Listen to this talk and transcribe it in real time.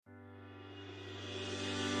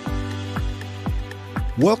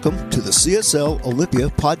Welcome to the CSL Olympia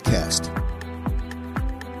podcast.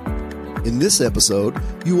 In this episode,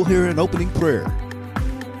 you will hear an opening prayer,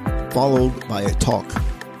 followed by a talk.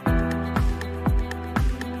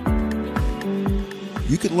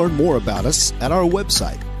 You can learn more about us at our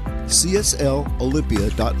website,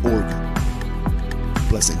 cslolympia.org.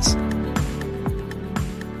 Blessings.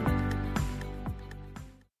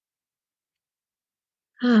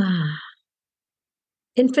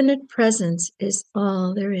 Infinite presence is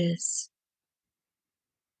all there is.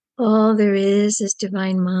 All there is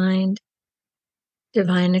divine mind,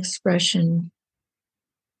 divine expression.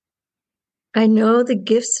 I know the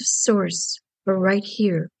gifts of Source are right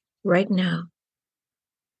here, right now.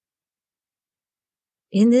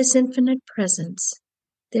 In this infinite presence,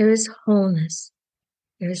 there is wholeness,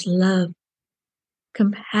 there is love,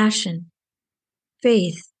 compassion,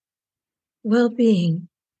 faith, well-being,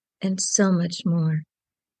 and so much more.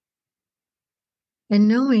 And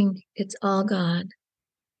knowing it's all God,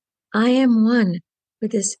 I am one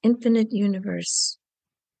with this infinite universe.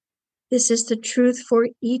 This is the truth for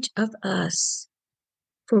each of us,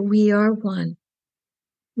 for we are one.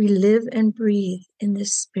 We live and breathe in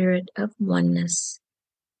this spirit of oneness.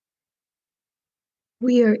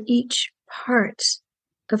 We are each part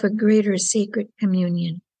of a greater sacred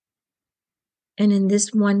communion. And in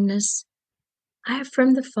this oneness, I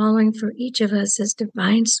affirm the following for each of us as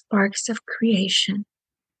divine sparks of creation.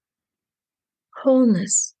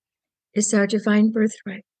 Wholeness is our divine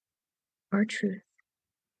birthright, our truth.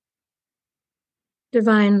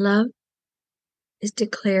 Divine love is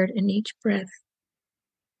declared in each breath.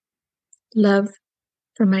 Love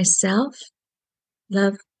for myself,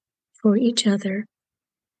 love for each other,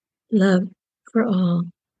 love for all.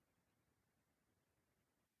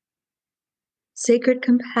 Sacred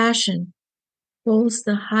compassion holds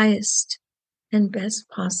the highest and best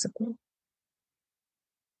possible.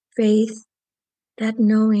 Faith, that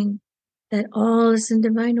knowing that all is in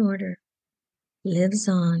divine order, lives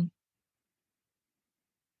on.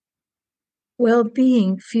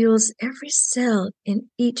 Well-being fuels every cell in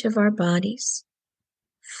each of our bodies,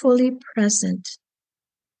 fully present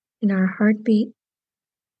in our heartbeat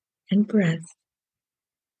and breath.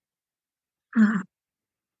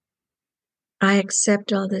 I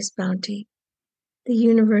accept all this bounty. The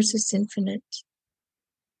universe is infinite.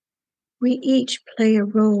 We each play a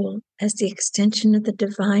role as the extension of the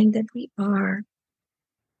divine that we are.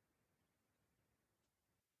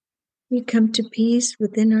 We come to peace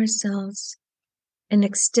within ourselves and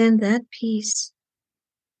extend that peace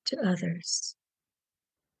to others.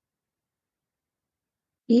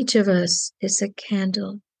 Each of us is a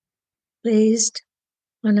candle placed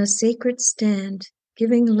on a sacred stand,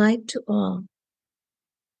 giving light to all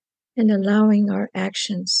and allowing our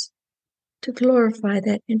actions to glorify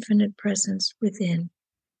that infinite presence within.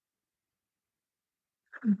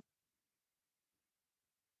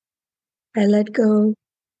 I let go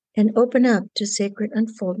and open up to sacred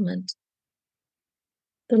unfoldment.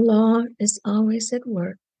 The law is always at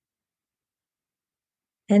work.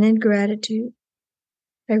 And in gratitude,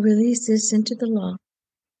 I release this into the law.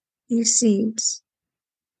 These seeds,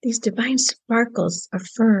 these divine sparkles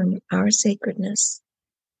affirm our sacredness.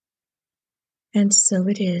 And so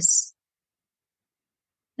it is.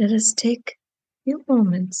 Let us take a few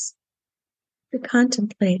moments to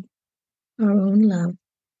contemplate our own love,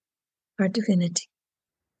 our divinity.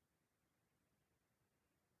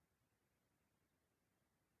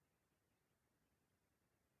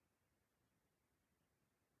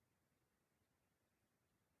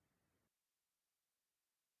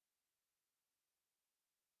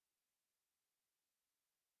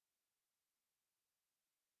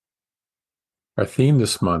 Our theme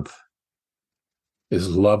this month is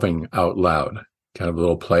loving out loud, kind of a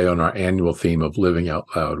little play on our annual theme of living out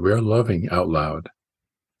loud. We're loving out loud.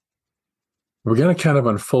 We're going to kind of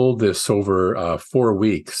unfold this over 4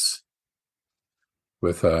 weeks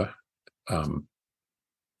with an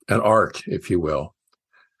arc, if you will.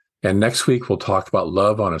 And next week, we'll talk about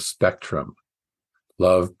love on a spectrum,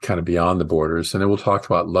 love kind of beyond the borders. And then we'll talk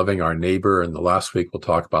about loving our neighbor. And the last week, we'll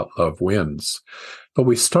talk about love wins. But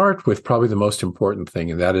we start with probably the most important thing,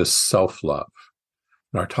 and that is self-love.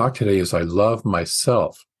 And our talk today is I love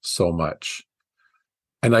myself so much.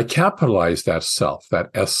 And I capitalize that self, that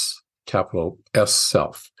S, capital S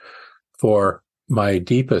self, for my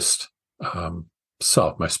deepest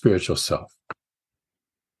self, my spiritual self.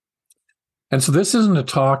 And so this isn't a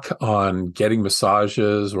talk on getting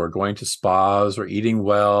massages or going to spas or eating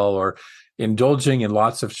well or indulging in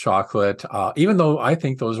lots of chocolate, even though I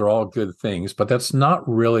think those are all good things, but that's not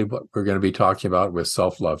really what we're going to be talking about with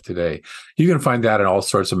self-love today. You can find that in all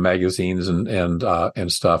sorts of magazines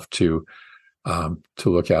and stuff to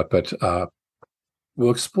look at. But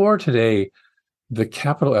we'll explore today the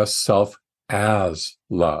capital S self as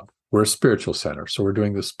love. We're a spiritual center, so we're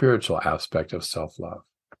doing the spiritual aspect of self-love.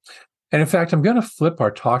 And in fact, I'm going to flip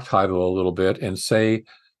our talk title a little bit and say,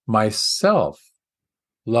 myself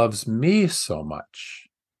loves me so much.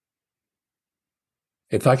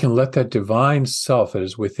 If I can let that divine self that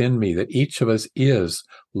is within me, that each of us is,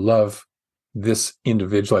 love this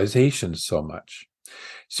individualization so much.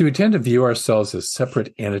 See, we tend to view ourselves as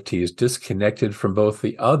separate entities, disconnected from both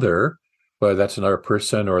the other, whether that's another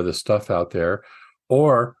person or the stuff out there,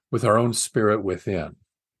 or with our own spirit within.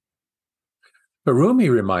 But Rumi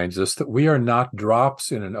reminds us that we are not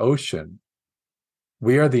drops in an ocean.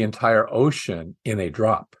 We are the entire ocean in a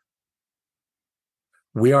drop.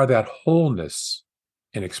 We are that wholeness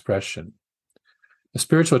in expression. A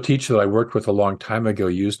spiritual teacher that I worked with a long time ago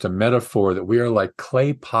used a metaphor that we are like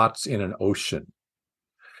clay pots in an ocean.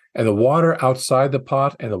 And the water outside the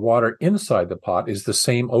pot and the water inside the pot is the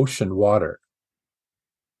same ocean water.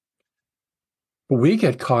 But we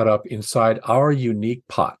get caught up inside our unique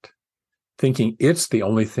pot, thinking it's the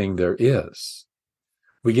only thing there is.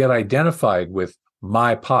 We get identified with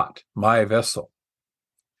my pot, my vessel.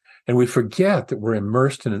 And we forget that we're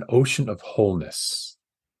immersed in an ocean of wholeness.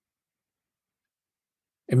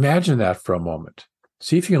 Imagine that for a moment.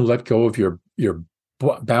 See if you can let go of your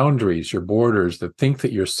boundaries, your borders that think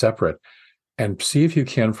that you're separate, and see if you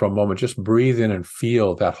can for a moment just breathe in and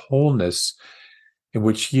feel that wholeness in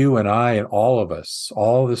which you and I and all of us,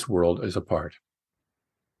 all this world is a part.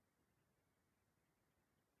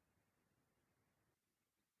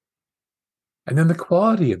 And then the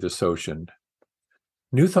quality of this ocean.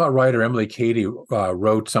 New Thought writer Emily Cady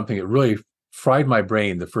wrote something that really fried my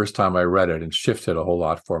brain the first time I read it and shifted a whole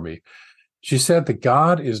lot for me. She said that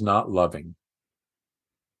God is not loving.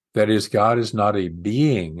 That is, God is not a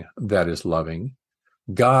being that is loving.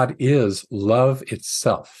 God is love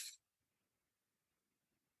itself.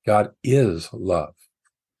 God is love.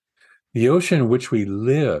 The ocean in which we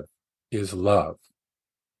live is love.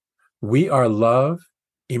 We are love,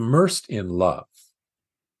 immersed in love.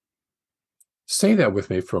 Say that with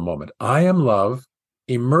me for a moment. I am love,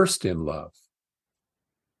 immersed in love.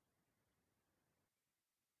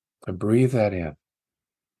 And breathe that in.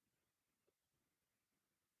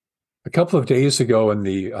 A couple of days ago in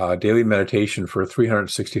the daily meditation for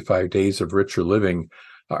 365 days of richer living,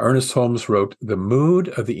 Ernest Holmes wrote, "The mood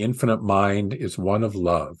of the infinite mind is one of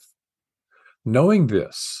love. Knowing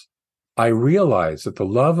this, I realize that the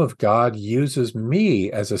love of God uses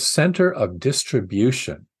me as a center of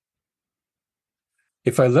distribution.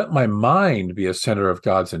 If I let my mind be a center of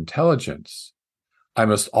God's intelligence, I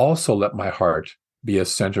must also let my heart be a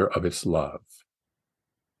center of its love."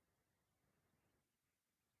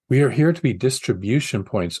 We are here to be distribution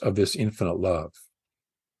points of this infinite love.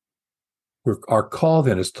 Our call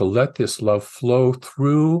then is to let this love flow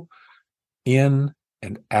through, in,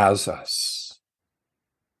 and as us.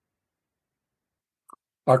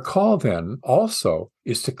 Our call then also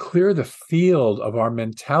is to clear the field of our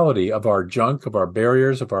mentality, of our junk, of our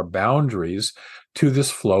barriers, of our boundaries to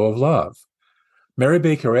this flow of love. Mary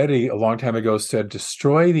Baker Eddy a long time ago said,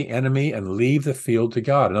 destroy the enemy and leave the field to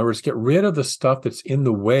God. In other words, get rid of the stuff that's in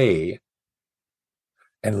the way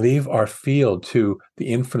and leave our field to the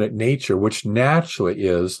infinite nature, which naturally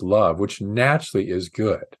is love, which naturally is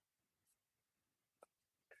good.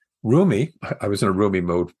 Rumi, I was in a Rumi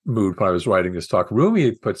mood when I was writing this talk.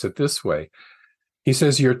 Rumi puts it this way. He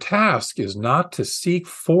says, your task is not to seek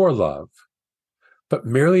for love, but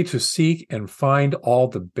merely to seek and find all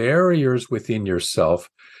the barriers within yourself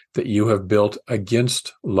that you have built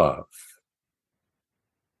against love.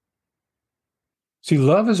 See,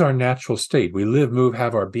 love is our natural state. We live, move,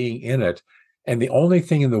 have our being in it, and the only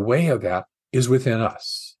thing in the way of that is within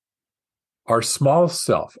us. Our small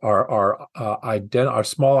self, our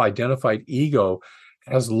small identified ego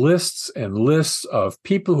has lists and lists of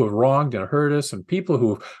people who have wronged and hurt us and people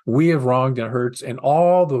who we have wronged and hurt, and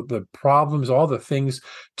all the problems, all the things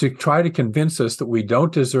to try to convince us that we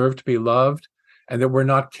don't deserve to be loved and that we're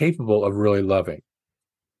not capable of really loving.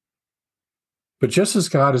 But just as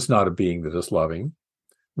God is not a being that is loving,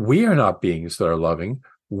 we are not beings that are loving.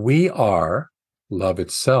 We are love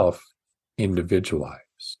itself individualized.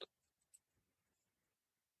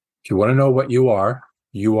 If you want to know what you are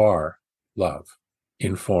love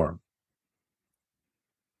in form.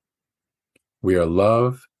 We are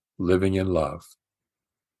love living in love.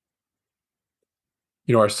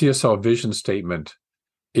 Our CSL vision statement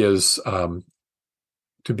is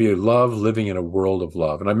to be a love living in a world of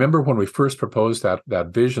love. And I remember when we first proposed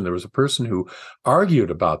that vision, there was a person who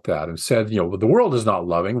argued about that and said, well, the world is not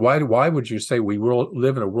loving. Why would you say we will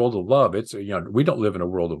live in a world of love? It's, we don't live in a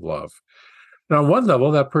world of love. And on one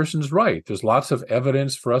level, that person's right. There's lots of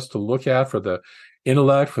evidence for us to look at for the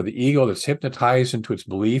intellect, for the ego that's hypnotized into its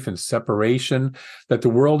belief in separation, that the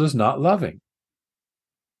world is not loving.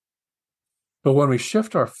 But when we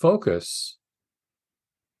shift our focus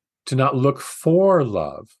to not look for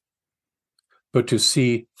love, but to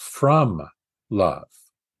see from love,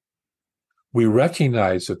 we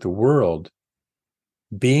recognize that the world,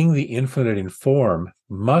 being the infinite in form,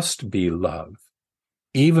 must be love,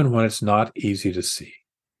 even when it's not easy to see.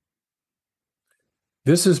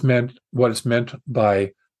 This is what is meant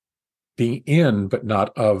by being in but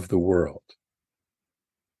not of the world.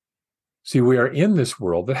 See, we are in this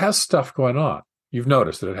world that has stuff going on. You've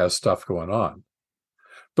noticed that it has stuff going on.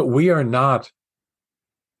 But we are not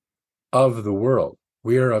of the world.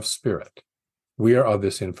 We are of spirit. We are of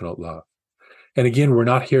this infinite love. And again, we're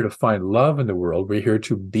not here to find love in the world. We're here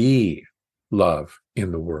to be love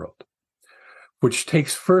in the world, which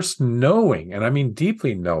takes first knowing, and I mean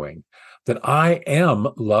deeply knowing, that I am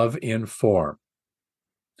love in form.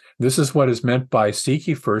 This is what is meant by seek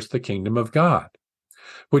ye first the kingdom of God,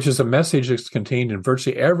 which is a message that's contained in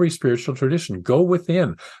virtually every spiritual tradition. Go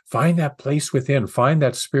within, find that place within, find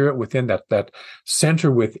that spirit within, that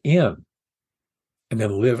center within, and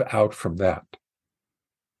then live out from that.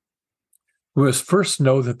 We must first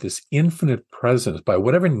know that this infinite presence, by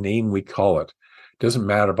whatever name we call it, doesn't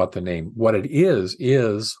matter about the name. What it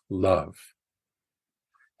is love.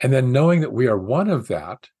 And then knowing that we are one of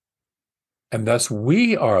that, and thus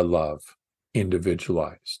we are love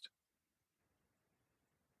individualized.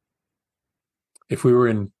 If we were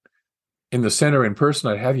in the center in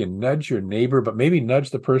person, I'd have you nudge your neighbor, but maybe nudge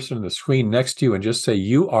the person on the screen next to you and just say,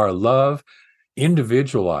 you are love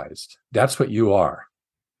individualized. That's what you are.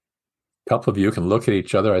 A couple of you can look at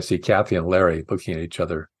each other. I see Kathy and Larry looking at each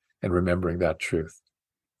other and remembering that truth.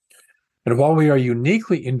 And while we are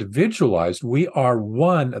uniquely individualized, we are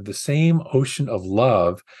one of the same ocean of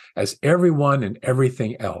love as everyone and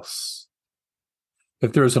everything else.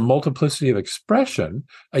 That there is a multiplicity of expression,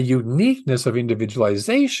 a uniqueness of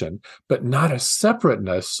individualization, but not a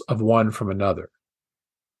separateness of one from another.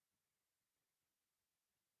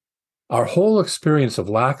 Our whole experience of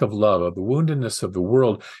lack of love, of the woundedness of the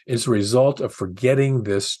world, is a result of forgetting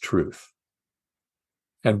this truth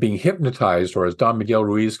and being hypnotized, or as Don Miguel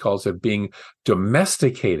Ruiz calls it, being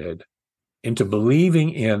domesticated into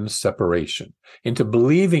believing in separation, into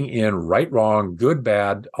believing in right, wrong, good,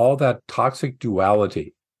 bad, all that toxic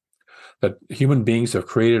duality that human beings have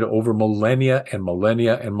created over millennia and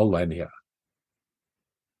millennia and millennia.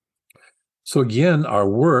 So again, our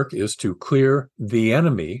work is to clear the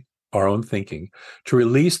enemy, our own thinking, to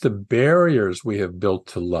release the barriers we have built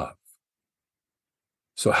to love.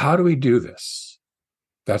 So how do we do this?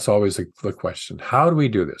 That's always the question. How do we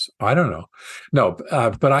do this? I don't know. No,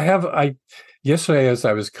 but yesterday, as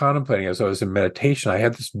I was contemplating, as I was in meditation, I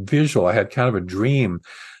had this visual. I had kind of a dream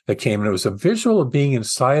that came, and it was a visual of being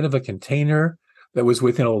inside of a container that was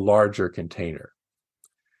within a larger container.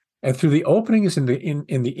 And through the openings in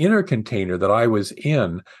the inner container that I was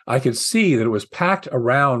in, I could see that it was packed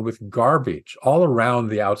around with garbage all around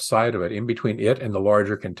the outside of it, in between it and the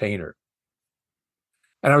larger container.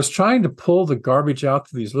 And I was trying to pull the garbage out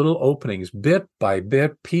through these little openings, bit by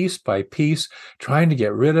bit, piece by piece, trying to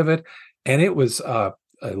get rid of it. And it was a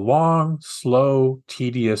long, slow,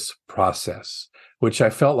 tedious process, which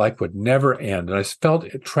I felt like would never end. And I felt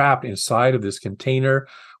trapped inside of this container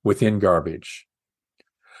within garbage.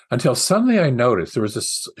 Until suddenly I noticed there was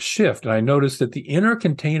a shift, and I noticed that the inner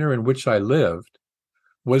container in which I lived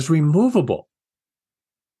was removable.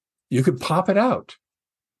 You could pop it out.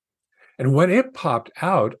 And when it popped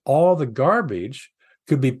out, all the garbage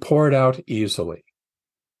could be poured out easily,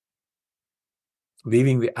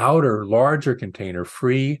 leaving the outer, larger container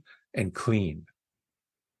free and clean.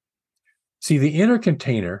 See, the inner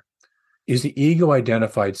container is the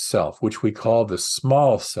ego-identified self, which we call the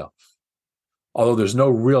small self. Although there's no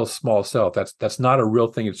real small self, that's not a real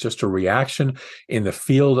thing. It's just a reaction in the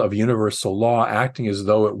field of universal law, acting as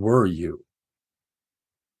though it were you.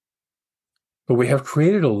 But we have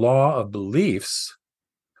created a law of beliefs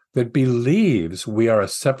that believes we are a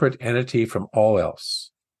separate entity from all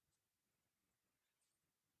else.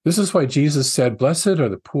 This is why Jesus said, blessed are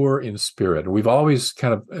the poor in spirit. And we've always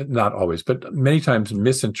not always, but many times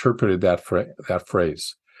misinterpreted that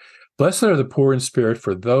phrase. Blessed are the poor in spirit,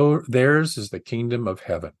 for theirs is the kingdom of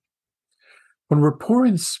heaven. When we're poor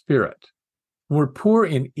in spirit, when we're poor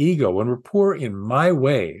in ego, when we're poor in my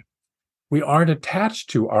way, we aren't attached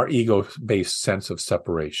to our ego-based sense of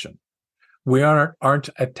separation. We aren't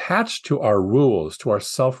attached to our rules, to our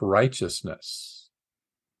self-righteousness.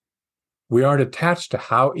 We aren't attached to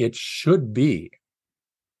how it should be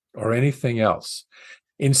or anything else.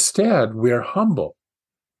 Instead, we are humble.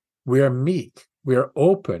 We are meek. We are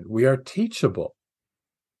open. We are teachable.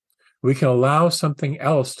 We can allow something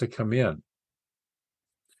else to come in.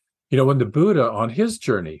 You know, when the Buddha on his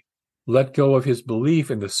journey let go of his belief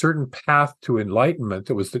in the certain path to enlightenment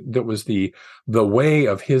that was the way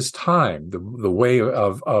of his time, the way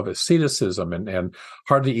of asceticism and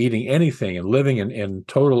hardly eating anything and living in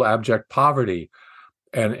total abject poverty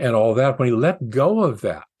and all that, when he let go of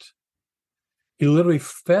that, he literally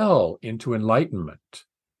fell into enlightenment.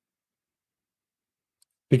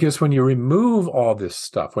 Because when you remove all this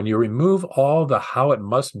stuff, when you remove all the how it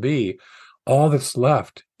must be, all that's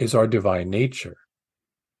left is our divine nature.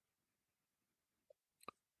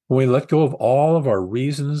 When we let go of all of our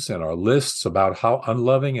reasons and our lists about how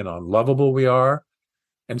unloving and unlovable we are,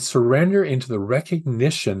 and surrender into the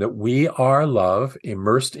recognition that we are love,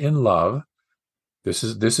 immersed in love. This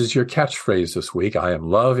is your catchphrase this week. I am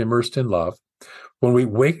love, immersed in love. When we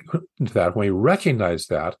wake to that, when we recognize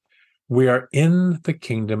that, we are in the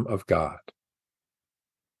kingdom of God.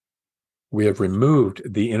 We have removed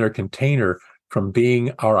the inner container from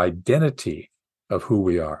being our identity of who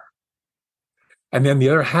we are. And then the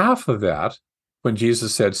other half of that, when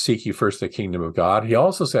Jesus said, seek ye first the kingdom of God, he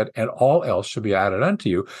also said, and all else shall be added unto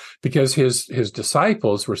you, because his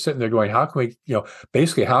disciples were sitting there going, how can we,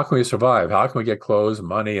 basically, how can we survive? How can we get clothes and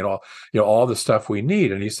money and all the stuff we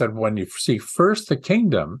need? And he said, when you seek first the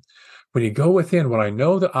kingdom, when you go within, when I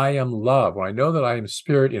know that I am love, when I know that I am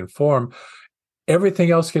spirit in form,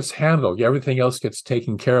 everything else gets handled. Everything else gets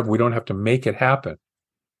taken care of. We don't have to make it happen.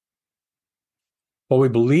 Well, we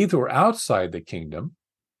believe that we're outside the kingdom.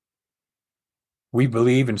 We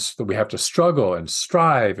believe that we have to struggle and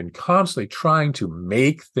strive and constantly trying to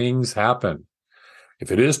make things happen.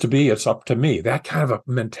 If it is to be, it's up to me. That kind of a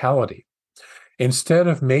mentality. Instead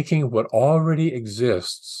of making what already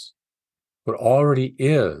exists, what already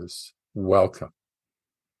is, welcome.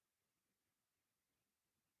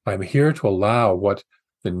 I'm here to allow what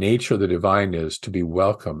the nature of the divine is to be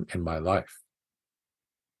welcome in my life.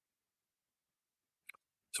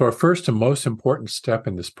 So our first and most important step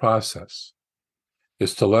in this process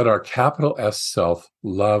is to let our capital S self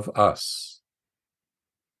love us,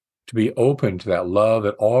 to be open to that love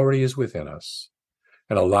that already is within us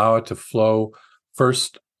and allow it to flow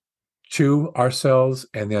first to ourselves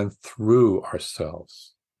and then through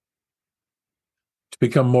ourselves, to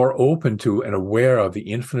become more open to and aware of the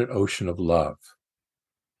infinite ocean of love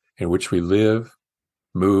in which we live,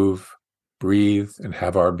 move, breathe, and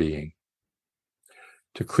have our being,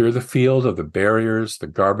 to clear the field of the barriers, the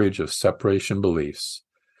garbage of separation beliefs.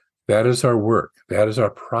 That is our work. That is our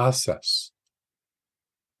process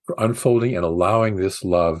for unfolding and allowing this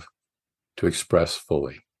love to express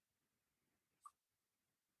fully.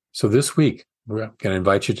 So this week, we're going to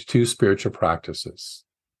invite you to 2 spiritual practices.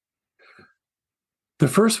 The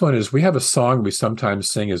first one is we have a song we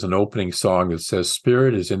sometimes sing as an opening song that says,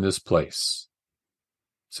 Spirit is in this place.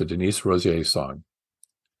 It's a Denise Rosier song.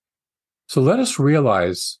 So let us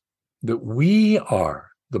realize that we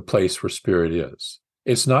are the place where Spirit is.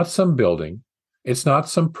 It's not some building. It's not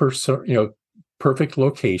some perfect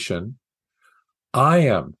location. I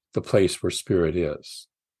am the place where Spirit is.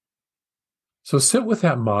 So sit with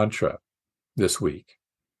that mantra this week.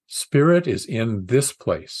 Spirit is in this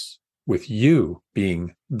place, with you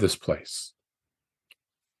being this place.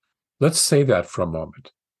 Let's say that for a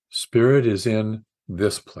moment. Spirit is in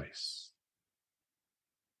this place.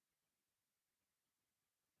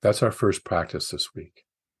 That's our first practice this week.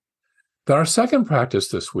 Then our second practice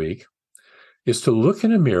this week is to look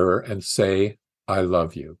in a mirror and say, I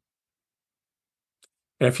love you.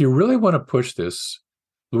 And if you really want to push this,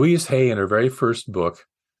 Louise Hay, in her very first book,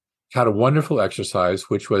 had a wonderful exercise,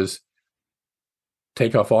 which was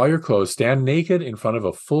take off all your clothes, stand naked in front of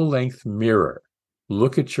a full-length mirror,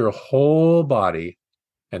 look at your whole body,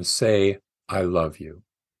 and say, I love you.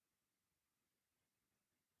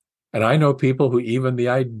 And I know people who even the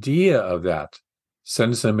idea of that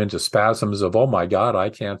sends them into spasms of, oh my God, I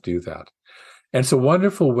can't do that. And it's a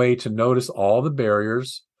wonderful way to notice all the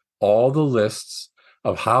barriers, all the lists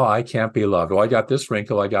of how I can't be loved. Oh, I got this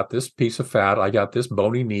wrinkle, I got this piece of fat, I got this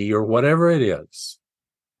bony knee, or whatever it is.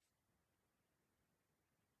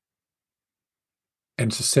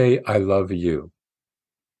 And to say, I love you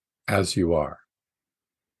as you are.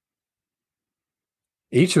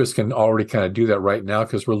 Each of us can already kind of do that right now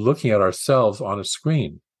because we're looking at ourselves on a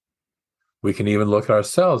screen. We can even look at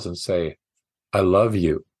ourselves and say, I love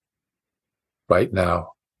you right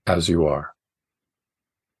now as you are.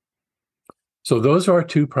 So those are our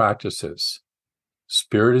two practices.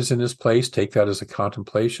 Spirit is in this place. Take that as a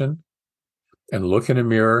contemplation and look in a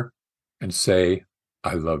mirror and say,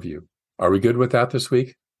 I love you. Are we good with that this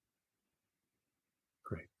week?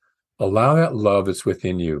 Great. Allow that love that's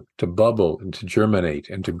within you to bubble and to germinate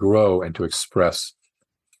and to grow and to express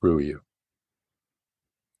through you.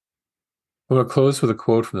 I'm going to close with a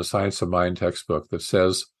quote from the Science of Mind textbook that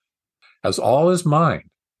says, as all is mind,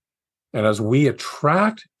 and as we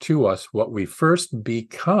attract to us what we first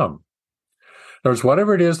become, in other words,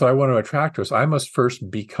 whatever it is that I want to attract to us, I must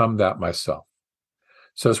first become that myself.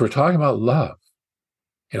 So as we're talking about love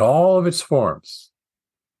in all of its forms,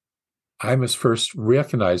 I must first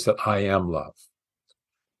recognize that I am love.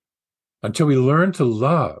 Until we learn to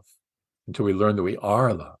love, until we learn that we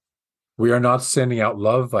are love, we are not sending out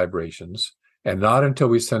love vibrations, and not until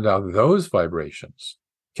we send out those vibrations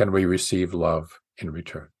can we receive love in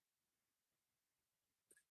return.